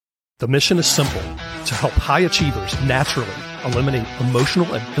The mission is simple: to help high achievers naturally eliminate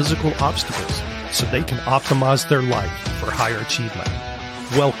emotional and physical obstacles so they can optimize their life for higher achievement.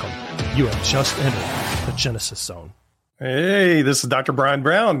 Welcome. You have just entered the Genesis Zone. Hey, this is Dr. Brian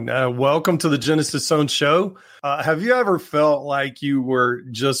Brown. Welcome to the Genesis Zone show. Have you ever felt like you were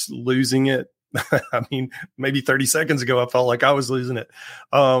just losing it? I mean, maybe 30 seconds ago, I felt like I was losing it.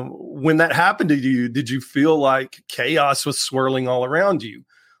 When that happened to you, did you feel like chaos was swirling all around you?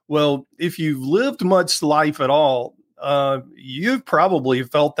 Well, if you've lived much life at all, you've probably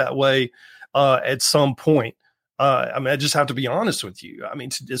felt that way at some point. I just have to be honest with you. I mean,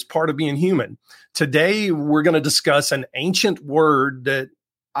 it's part of being human. Today, we're going to discuss an ancient word that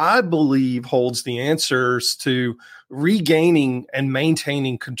I believe holds the answers to regaining and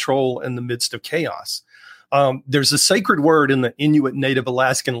maintaining control in the midst of chaos. There's a sacred word in the Inuit Native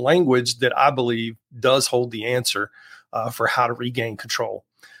Alaskan language that I believe does hold the answer for how to regain control.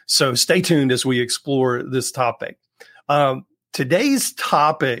 So stay tuned as we explore this topic. Today's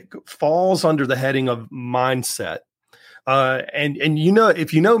topic falls under the heading of mindset. And you know,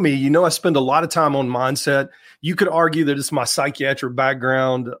 if you know me, you know I spend a lot of time on mindset. You could argue that it's my psychiatric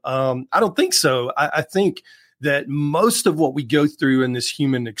background. I don't think so. I think that most of what we go through in this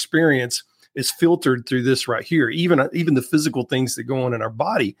human experience is filtered through this right here, even the physical things that go on in our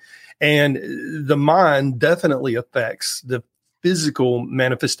body. And the mind definitely affects the physical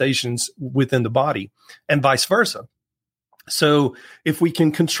manifestations within the body and vice versa. So if we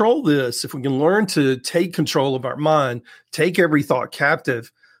can control this, if we can learn to take control of our mind, take every thought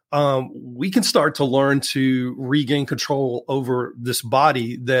captive, we can start to learn to regain control over this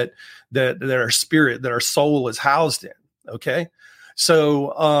body that our spirit, that our soul is housed in. Okay.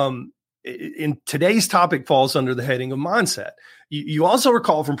 So, in today's topic falls under the heading of mindset. You also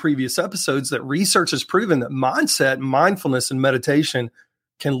recall from previous episodes that research has proven that mindset, mindfulness, and meditation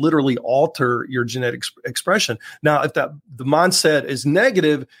can literally alter your genetic expression. Now, if the mindset is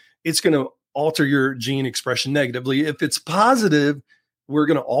negative, it's going to alter your gene expression negatively. If it's positive, we're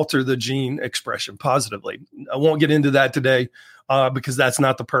going to alter the gene expression positively. I won't get into that today because that's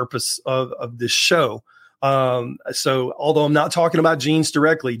not the purpose of this show. So although I'm not talking about genes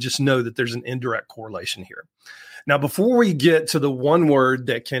directly, just know that there's an indirect correlation here. Now, before we get to the one word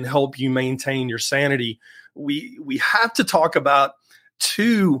that can help you maintain your sanity, we have to talk about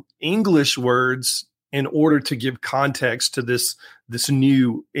two English words in order to give context to this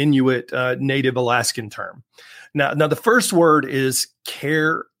new Inuit Native Alaskan term. Now, the first word is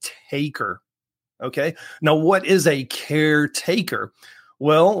caretaker. Okay. Now, what is a caretaker?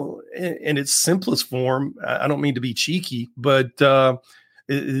 Well, in its simplest form, I don't mean to be cheeky, but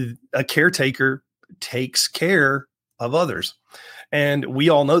a caretaker takes care of others. And we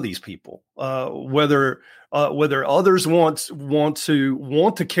all know these people, whether others want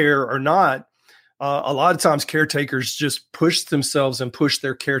to care or not. A lot of times caretakers just push themselves and push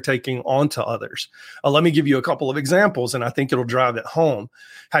their caretaking onto others. Let me give you a couple of examples, and I think it'll drive it home.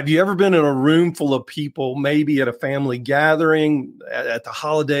 Have you ever been in a room full of people, maybe at a family gathering, at the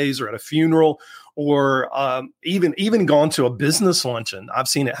holidays, or at a funeral, or even gone to a business luncheon? I've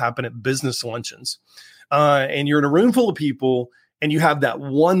seen it happen at business luncheons. And you're in a room full of people, and you have that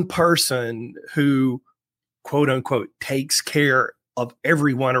one person who, quote unquote, takes care of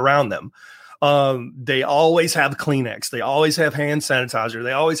everyone around them. They always have Kleenex. They always have hand sanitizer.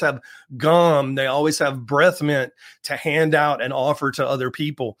 They always have gum. They always have breath mint to hand out and offer to other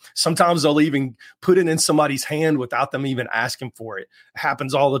people. Sometimes they'll even put it in somebody's hand without them even asking for it. It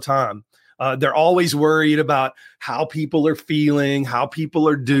happens all the time. They're always worried about how people are feeling, how people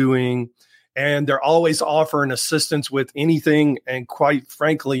are doing, and they're always offering assistance with anything and, quite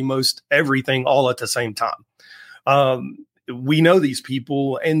frankly, most everything all at the same time. We know these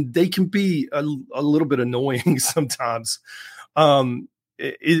people, and they can be a little bit annoying sometimes.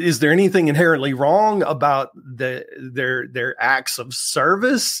 Is there anything inherently wrong about their acts of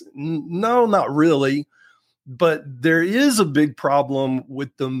service? No, not really. But there is a big problem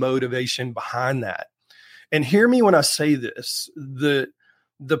with the motivation behind that. And hear me when I say this: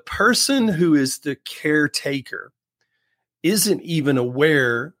 the person who is the caretaker isn't even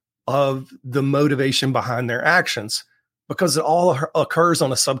aware of the motivation behind their actions, because it all occurs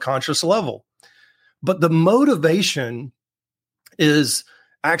on a subconscious level. But the motivation is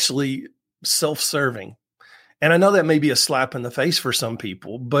actually self-serving. And I know that may be a slap in the face for some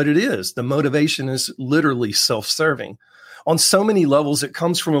people, but it is. The motivation is literally self-serving. On so many levels, it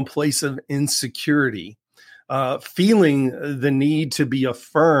comes from a place of insecurity, feeling the need to be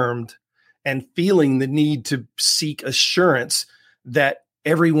affirmed and feeling the need to seek assurance that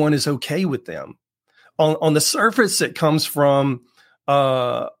everyone is okay with them. On the surface, it comes from,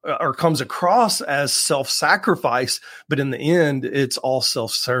 or or comes across as self-sacrifice, but in the end, it's all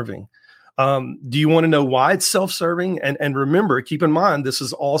self-serving. Do you want to know why it's self-serving? And remember, keep in mind, this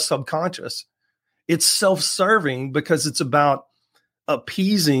is all subconscious. It's self-serving because it's about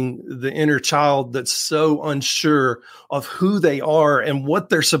appeasing the inner child that's so unsure of who they are and what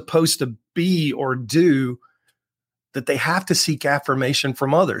they're supposed to be or do, that they have to seek affirmation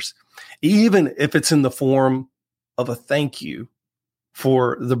from others, even if it's in the form of a thank you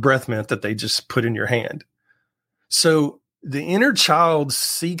for the breath mint that they just put in your hand. So the inner child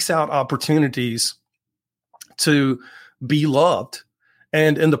seeks out opportunities to be loved,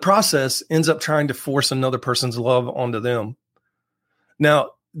 and in the process ends up trying to force another person's love onto them.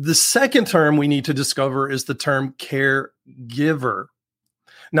 Now, the second term we need to discover is the term caregiver.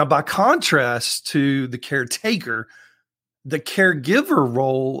 Now, by contrast to the caretaker, the caregiver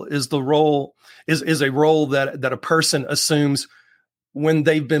role is a role that a person assumes when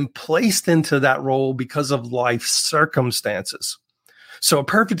they've been placed into that role because of life circumstances. So a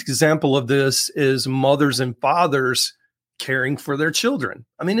perfect example of this is mothers and fathers caring for their children.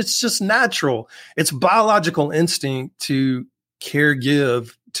 I mean, it's just natural. It's biological instinct to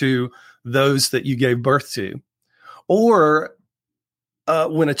caregive to those that you gave birth to. Or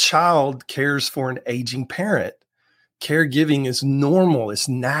when a child cares for an aging parent, caregiving is normal, it's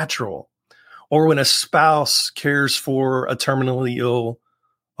natural. Or when a spouse cares for a terminally ill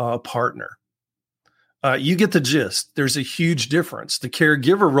partner. You get the gist. There's a huge difference. The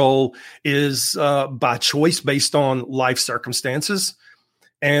caregiver role is by choice based on life circumstances,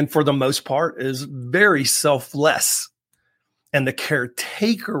 and for the most part is very selfless. And the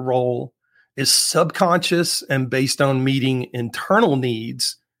caretaker role is subconscious and based on meeting internal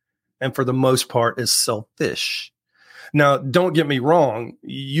needs, and for the most part is selfish. Now, don't get me wrong.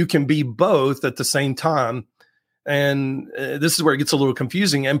 You can be both at the same time. And this is where it gets a little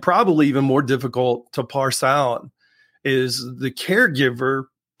confusing and probably even more difficult to parse out is the caregiver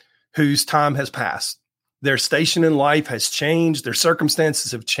whose time has passed. Their station in life has changed. Their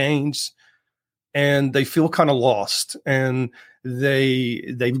circumstances have changed. And they feel kind of lost. And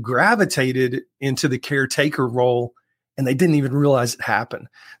they've gravitated into the caretaker role, and they didn't even realize it happened.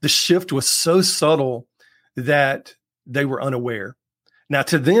 The shift was so subtle that they were unaware. Now,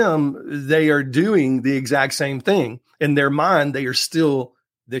 to them, they are doing the exact same thing. In their mind, they are still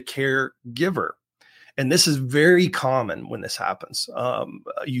the caregiver. And this is very common when this happens.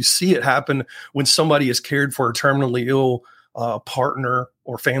 You see it happen when somebody is cared for a terminally ill partner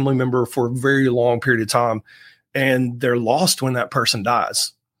or family member for a very long period of time, and they're lost when that person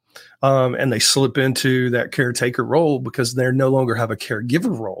dies. And they slip into that caretaker role because they no longer have a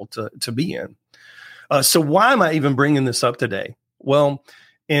caregiver role to be in. So why am I even bringing this up today? Well,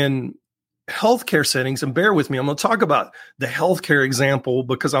 in healthcare settings, and bear with me, I'm going to talk about the healthcare example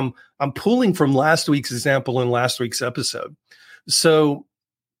because I'm pulling from last week's example in last week's episode. So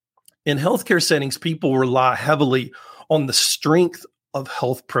in healthcare settings, people rely heavily on the strength of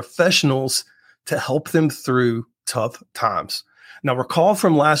health professionals to help them through tough times. Now, recall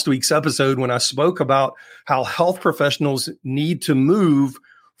from last week's episode when I spoke about how health professionals need to move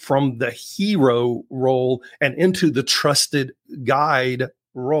from the hero role and into the trusted guide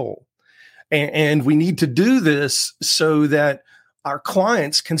role. And we need to do this so that our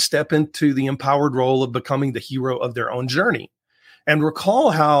clients can step into the empowered role of becoming the hero of their own journey. And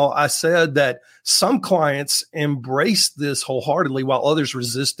recall how I said that some clients embrace this wholeheartedly while others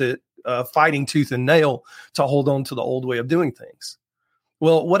resist it, fighting tooth and nail to hold on to the old way of doing things.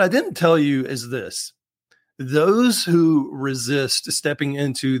 Well, what I didn't tell you is this. Those who resist stepping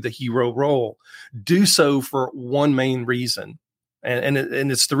into the hero role do so for one main reason. And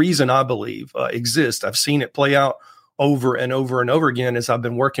it's the reason I believe exists. I've seen it play out over and over and over again as I've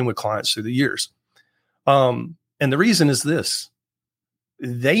been working with clients through the years. And the reason is this.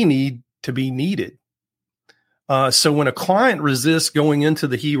 They need to be needed. So when a client resists going into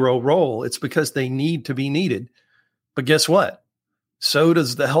the hero role, it's because they need to be needed. But guess what? So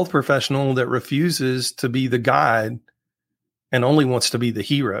does the health professional that refuses to be the guide and only wants to be the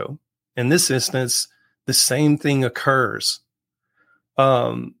hero. In this instance, the same thing occurs.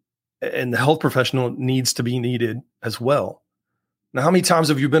 And the health professional needs to be needed as well. Now, how many times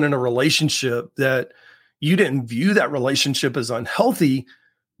have you been in a relationship that you didn't view that relationship as unhealthy,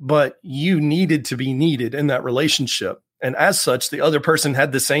 but you needed to be needed in that relationship? And as such, the other person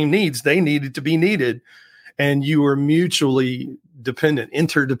had the same needs. They needed to be needed. And you were mutually dependent,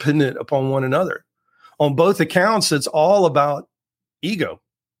 interdependent upon one another. On both accounts, it's all about ego.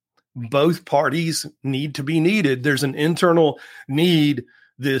 Both parties need to be needed. There's an internal need,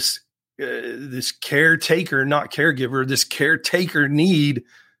 this caretaker, not caregiver, this caretaker need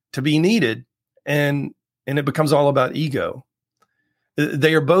to be needed, and it becomes all about ego.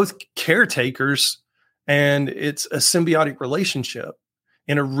 They are both caretakers, and it's a symbiotic relationship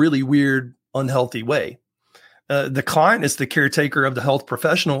in a really weird, unhealthy way. The client is the caretaker of the health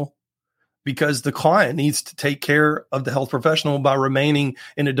professional because the client needs to take care of the health professional by remaining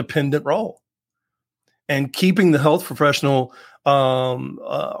in a dependent role and keeping the health professional on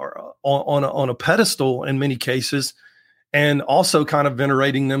a pedestal in many cases, and also kind of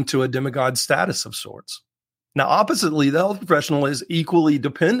venerating them to a demigod status of sorts. Now, oppositely, the health professional is equally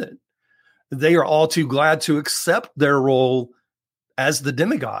dependent. They are all too glad to accept their role as the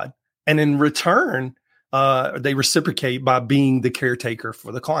demigod, and in return, they reciprocate by being the caretaker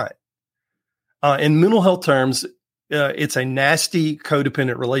for the client. In mental health terms, it's a nasty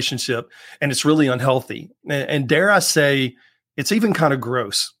codependent relationship, and it's really unhealthy. And dare I say, it's even kind of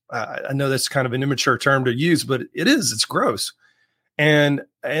gross. I know that's kind of an immature term to use, but it is. It's gross. And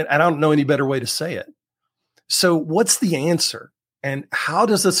I don't know any better way to say it. So what's the answer? And how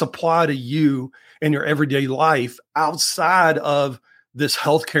does this apply to you in your everyday life outside of this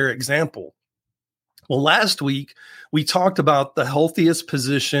healthcare example? Well, last week, we talked about the healthiest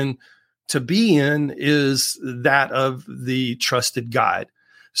position to be in is that of the trusted guide.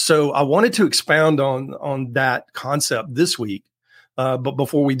 So I wanted to expound on that concept this week. But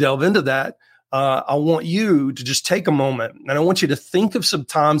before we delve into that, I want you to just take a moment, and I want you to think of some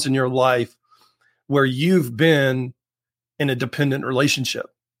times in your life where you've been in a dependent relationship.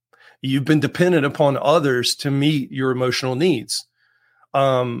 You've been dependent upon others to meet your emotional needs.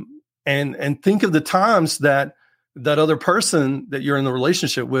 And think of the times that other person that you're in the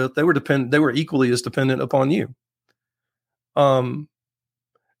relationship with, they were equally as dependent upon you. And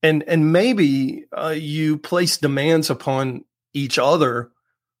maybe you place demands upon each other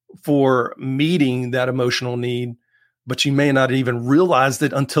for meeting that emotional need, but you may not even realize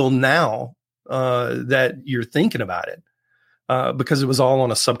it until now that you're thinking about it because it was all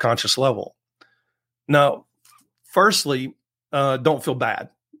on a subconscious level. Now, firstly, don't feel bad.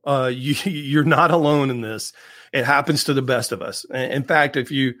 You're not alone in this. It happens to the best of us. In fact,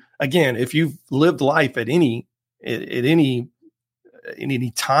 if you've lived life at any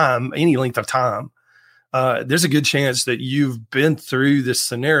time, any length of time, there's a good chance that you've been through this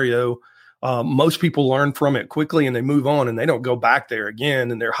scenario. Most people learn from it quickly and they move on and they don't go back there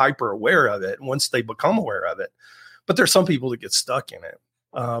again, and they're hyper aware of it once they become aware of it. But there's some people that get stuck in it.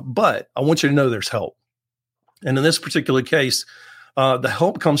 But I want you to know there's help. And in this particular case, the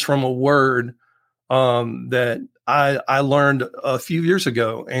help comes from a word that I learned a few years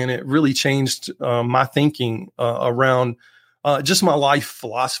ago, and it really changed my thinking around just my life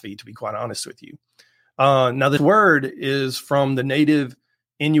philosophy, to be quite honest with you. Now, this word is from the native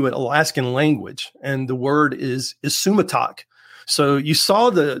Inuit Alaskan language, and the word is ISUMATAQ. So you saw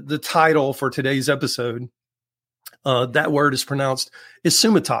the title for today's episode. That word is pronounced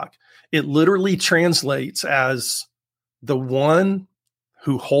ISUMATAQ. It literally translates as the one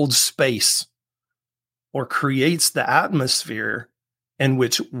who holds space or creates the atmosphere in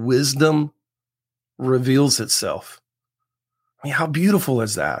which wisdom reveals itself. I mean, how beautiful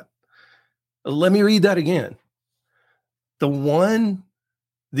is that? Let me read that again. The ISUMATAQ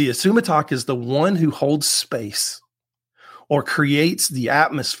is the one who holds space or creates the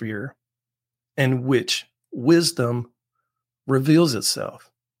atmosphere in which wisdom reveals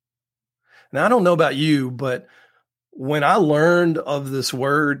itself. Now, I don't know about you, but when I learned of this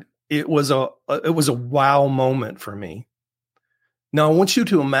word, it was a wow moment for me. Now, I want you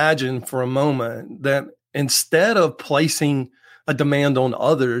to imagine for a moment that instead of placing a demand on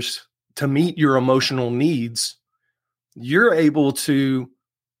others to meet your emotional needs, you're able to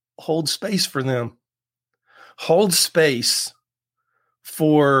hold space for them. Hold space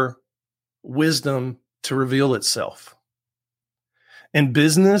for wisdom to reveal itself. In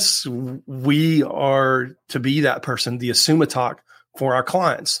business, we are to be that person, the ISUMATAQ, for our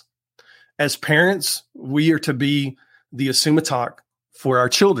clients. As parents, we are to be the ISUMATAQ for our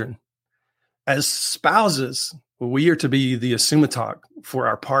children. As spouses, we are to be the ISUMATAQ for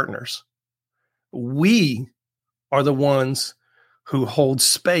our partners. We are the ones who hold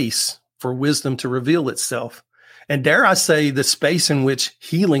space for wisdom to reveal itself. And dare I say, the space in which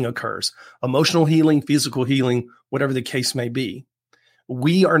healing occurs, emotional healing, physical healing, whatever the case may be.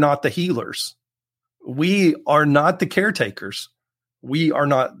 We are not the healers. We are not the caretakers. We are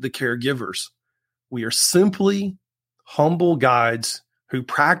not the caregivers. We are simply humble guides who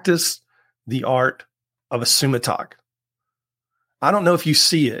practice the art of ISUMATAQ. I don't know if you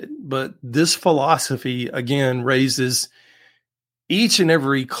see it, but this philosophy, again, raises each and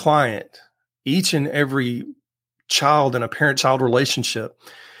every client, each and every child in a parent-child relationship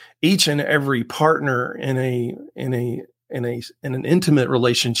each and every partner in an intimate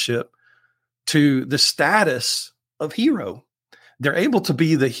relationship to the status of hero. They're able to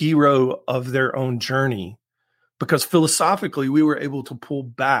be the hero of their own journey because philosophically we were able to pull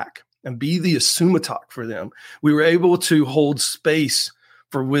back and be the ISUMATAQ for them. We were able to hold space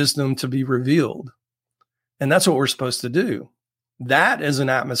for wisdom to be revealed. And that's what we're supposed to do. That is an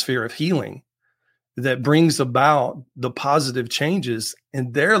atmosphere of healing that brings about the positive changes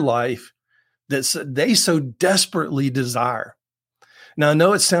in their life that they so desperately desire. Now, I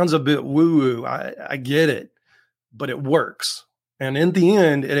know it sounds a bit woo-woo. I get it, but it works. And in the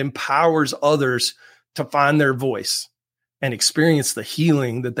end, it empowers others to find their voice and experience the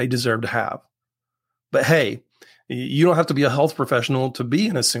healing that they deserve to have. But hey, you don't have to be a health professional to be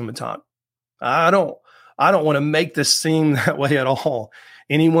an ISUMATAQ. I don't want to make this seem that way at all.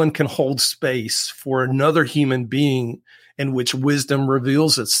 Anyone can hold space for another human being in which wisdom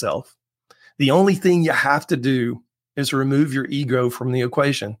reveals itself. The only thing you have to do is remove your ego from the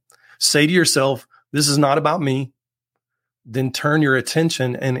equation. Say to yourself, this is not about me. Then turn your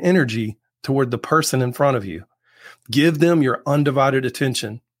attention and energy toward the person in front of you. Give them your undivided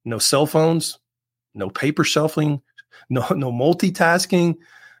attention. No cell phones, no paper shuffling, no multitasking,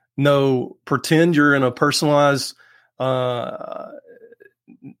 no pretend you're in a personalized, no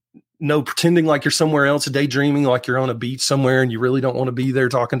pretending like you're somewhere else, daydreaming like you're on a beach somewhere and you really don't want to be there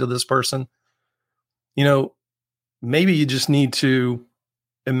talking to this person. Maybe you just need to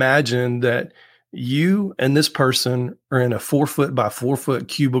imagine that you and this person are in a 4 foot by 4 foot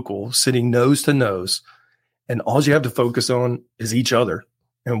cubicle sitting nose to nose. And all you have to focus on is each other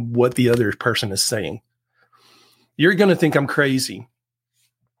and what the other person is saying. You're going to think I'm crazy,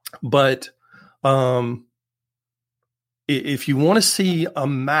 but if you want to see a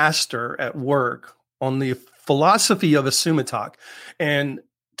master at work on the philosophy of ISUMATAQ, and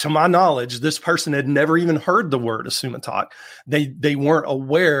to my knowledge, this person had never even heard the word ISUMATAQ. They weren't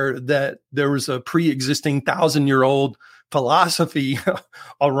aware that there was a pre-existing 1,000-year-old philosophy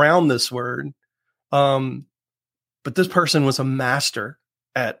around this word. But this person was a master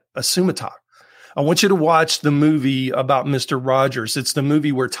at ISUMATAQ. I want you to watch the movie about Mr. Rogers. It's the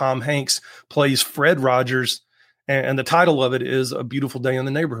movie where Tom Hanks plays Fred Rogers, and the title of it is A Beautiful Day in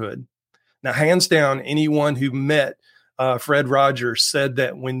the Neighborhood. Now, hands down, anyone who met Fred Rogers said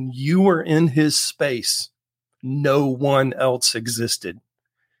that when you were in his space, no one else existed.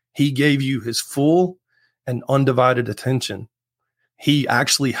 He gave you his full and undivided attention. He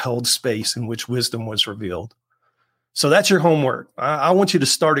actually held space in which wisdom was revealed. So that's your homework. I want you to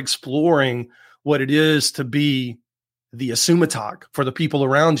start exploring what it is to be the ISUMATAQ for the people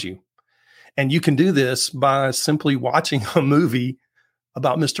around you. And you can do this by simply watching a movie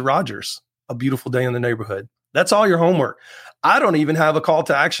about Mr. Rogers, A Beautiful Day in the Neighborhood. That's all your homework. I don't even have a call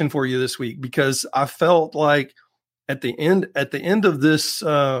to action for you this week because I felt like at the end of this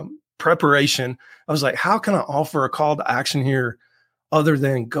preparation, I was like, how can I offer a call to action here other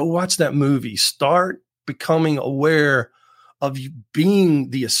than go watch that movie? Start becoming aware of you being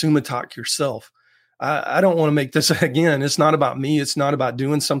the ISUMATAQ yourself. I don't want to make this, again, it's not about me. It's not about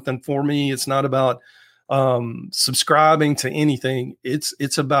doing something for me. It's not about subscribing to anything.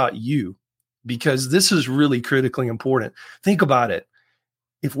 It's about you, because this is really critically important. Think about it.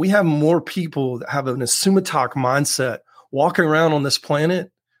 If we have more people that have an ISUMATAQ mindset walking around on this planet's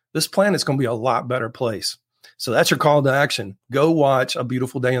going to be a lot better place. So that's your call to action. Go watch A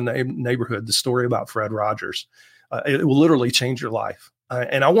Beautiful Day in the Neighborhood, the story about Fred Rogers. It will literally change your life.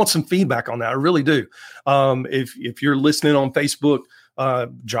 And I want some feedback on that. I really do. If you're listening on Facebook,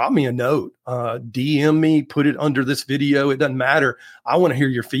 drop me a note, DM me, put it under this video. It doesn't matter. I want to hear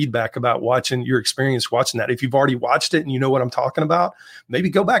your feedback about your experience watching that. If you've already watched it and you know what I'm talking about, maybe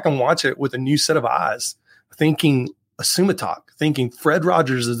go back and watch it with a new set of eyes, thinking ISUMATAQ, thinking Fred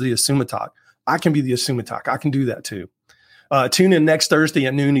Rogers is the ISUMATAQ. I can be the ISUMATAQ. I can do that too. Tune in next Thursday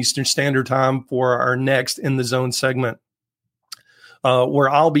at noon Eastern Standard Time for our next In the Zone segment, where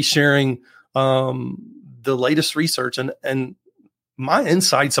I'll be sharing the latest research and my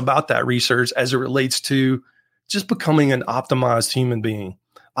insights about that research as it relates to just becoming an optimized human being,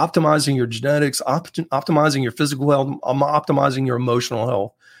 optimizing your genetics, optimizing your physical health, optimizing your emotional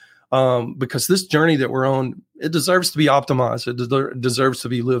health. Because this journey that we're on, it deserves to be optimized. It deserves to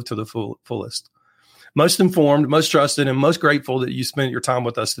be lived to the fullest. Most informed, most trusted, and most grateful that you spent your time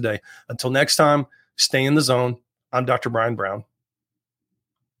with us today. Until next time, stay in the zone. I'm Dr. Brian Brown.